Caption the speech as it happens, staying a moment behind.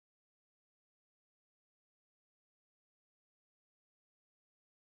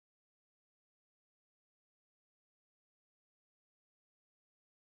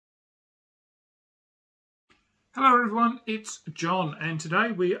Hello everyone, it's John, and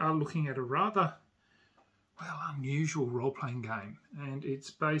today we are looking at a rather, unusual role-playing game, and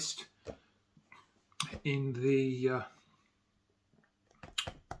it's based in the,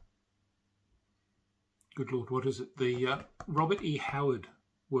 good lord, what is it? The Robert E. Howard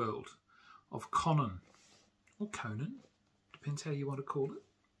world of Conan, or Conan, depends how you want to call it.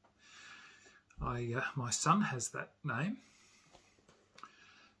 My son has that name.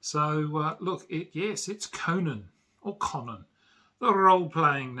 So, look, yes, it's Conan, or Conan, the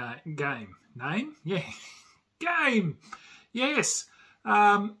role-playing game. Name? Yeah, game! Yes!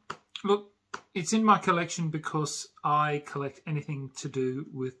 Look, it's in my collection because I collect anything to do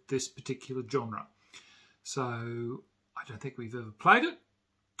with this particular genre. So, I don't think we've ever played it.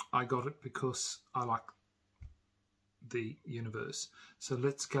 I got it because I like the universe. So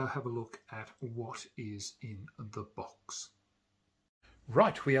let's go have a look at what is in the box.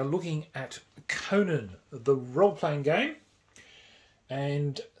 Right, we are looking at Conan, the role-playing game,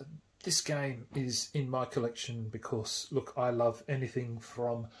 and this game is in my collection because, look, I love anything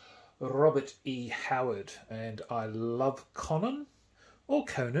from Robert E. Howard, and I love Conan, or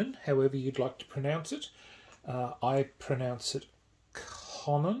Conan, however you'd like to pronounce it. I pronounce it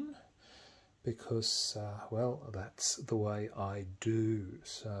Conan because, well, that's the way I do.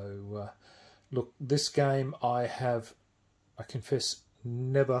 So, look, this game I confess,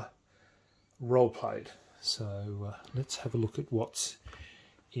 never role-played. So let's have a look at what's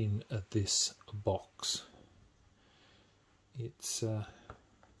in this box. It's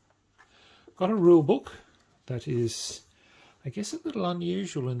got a rule book that is, I guess, a little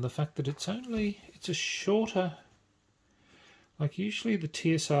unusual in the fact that it's a shorter, like usually the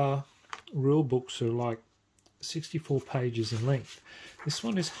TSR rule books are like 64 pages in length. This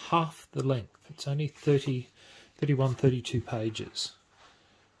one is half the length. It's only 31, 32 pages.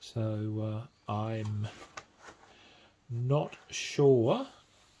 So I'm not sure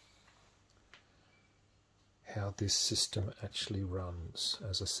how this system actually runs.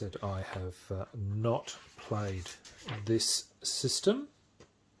 As I said, I have not played this system.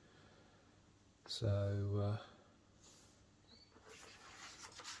 So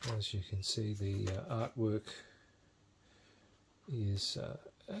as you can see, the artwork is,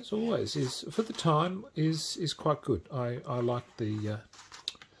 as always, is for the time is quite good.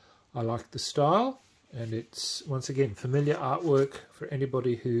 I like the style, and it's once again familiar artwork for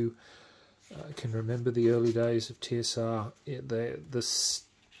anybody who can remember the early days of TSR.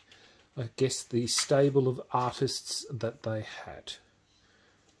 I guess the stable of artists that they had.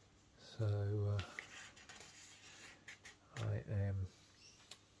 So I am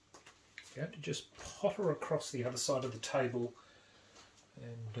going to just potter across the other side of the table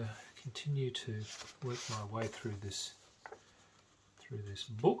and continue to work my way through this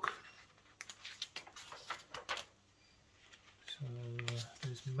book. So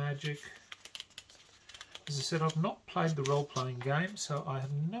there's magic. As I said, I've not played the role-playing game, so I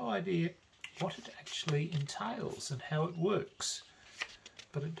have no idea what it actually entails and how it works.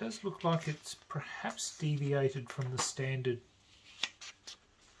 But it does look like it's perhaps deviated from the standard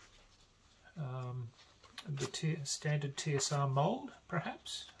standard TSR mould,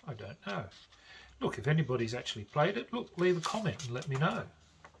 perhaps? I don't know. Look, if anybody's actually played it, look, leave a comment and let me know.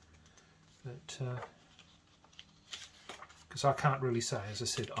 But because I can't really say. As I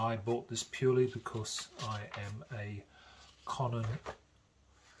said, I bought this purely because I am a Conan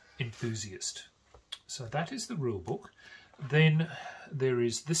enthusiast. So that is the rule book. Then there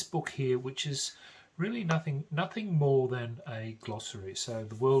is this book here, which is really nothing more than a glossary. So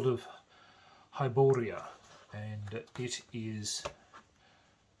the world of Hyboria, and it is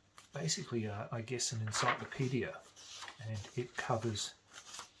basically, I guess, an encyclopedia, and it covers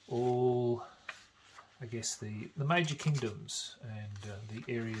all, I guess, the major kingdoms and the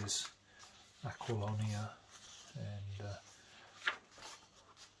areas, Aquilonia,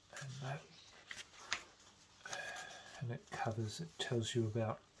 and it tells you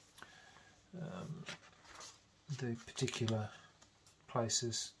about the particular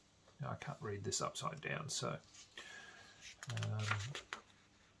places. I can't read this upside down, so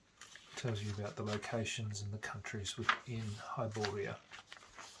tells you about the locations and the countries within Hyboria.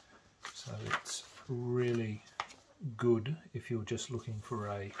 So it's really good if you're just looking for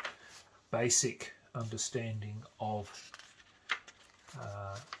a basic understanding of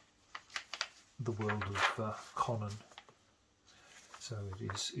the world of Conan. So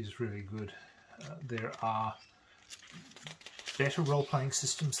it is really good. There are better role-playing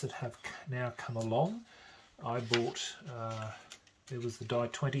systems that have now come along. I bought, there was the Die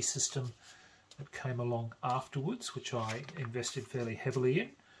 20 system that came along afterwards, which I invested fairly heavily in,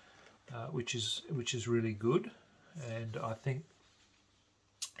 which is really good. and I think,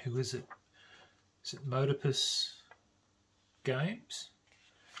 who is it? Is it Modipus Games?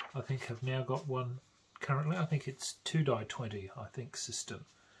 I think have now got one currently. I think it's 2x20, I think, system.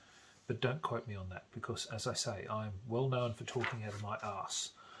 But don't quote me on that, because as I say, I'm well known for talking out of my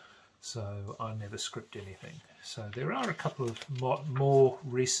arse. So I never script anything. So there are a couple of more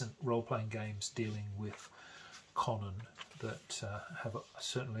recent role-playing games dealing with Conan that have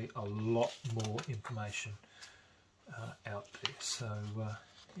certainly a lot more information out there. So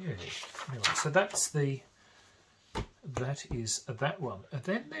yeah, anyway, so that is that one. And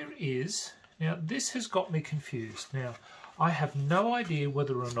then there is, now this has got me confused. Now I have no idea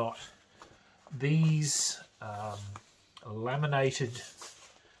whether or not these laminated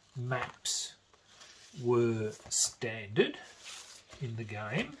maps were standard in the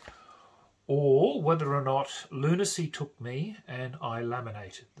game, or whether or not Lunacy took me and I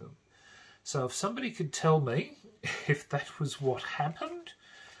laminated them. So if somebody could tell me if that was what happened,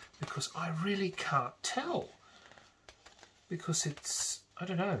 because I really can't tell, because it's, I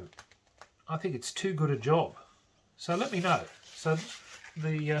don't know, I think it's too good a job. So let me know. So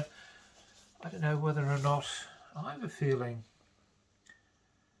the I don't know whether or not, I have a feeling,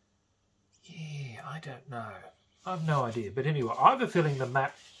 yeah, I don't know. I have no idea. But anyway, I have a feeling the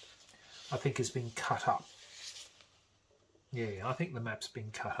map, I think, has been cut up. Yeah, I think the map's been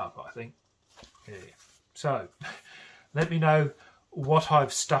cut up, I think. Yeah. So, let me know what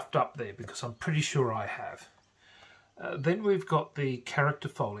I've stuffed up there, because I'm pretty sure I have. Then we've got the character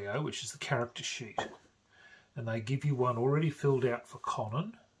folio, which is the character sheet. And they give you one already filled out for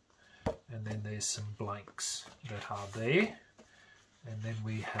Conan. And then there's some blanks that are there. And then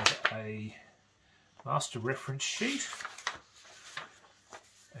we have a master reference sheet.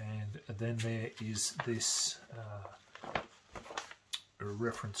 And then there is this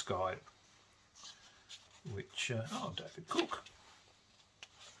reference guide, which, oh, David Cook,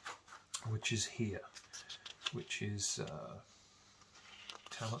 which is here, which is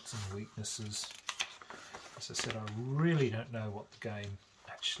talents and weaknesses. As I said, I really don't know what the game,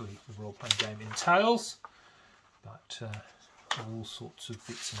 actually, the role-playing game entails, but all sorts of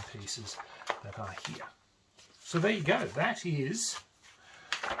bits and pieces that are here. So there you go. That is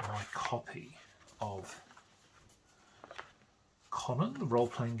my copy of Conan, the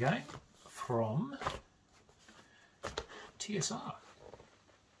role-playing game, from TSR.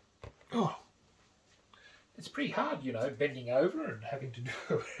 Oh, it's pretty hard, you know, bending over and having to do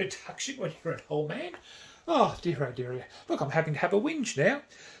a reduction when you're an old man. Oh, dear, oh, dear. Look, I'm having to have a whinge now.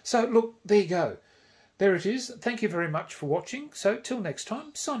 So, look, there you go. There it is. Thank you very much for watching. So, till next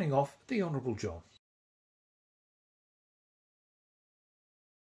time, signing off, the Honourable John.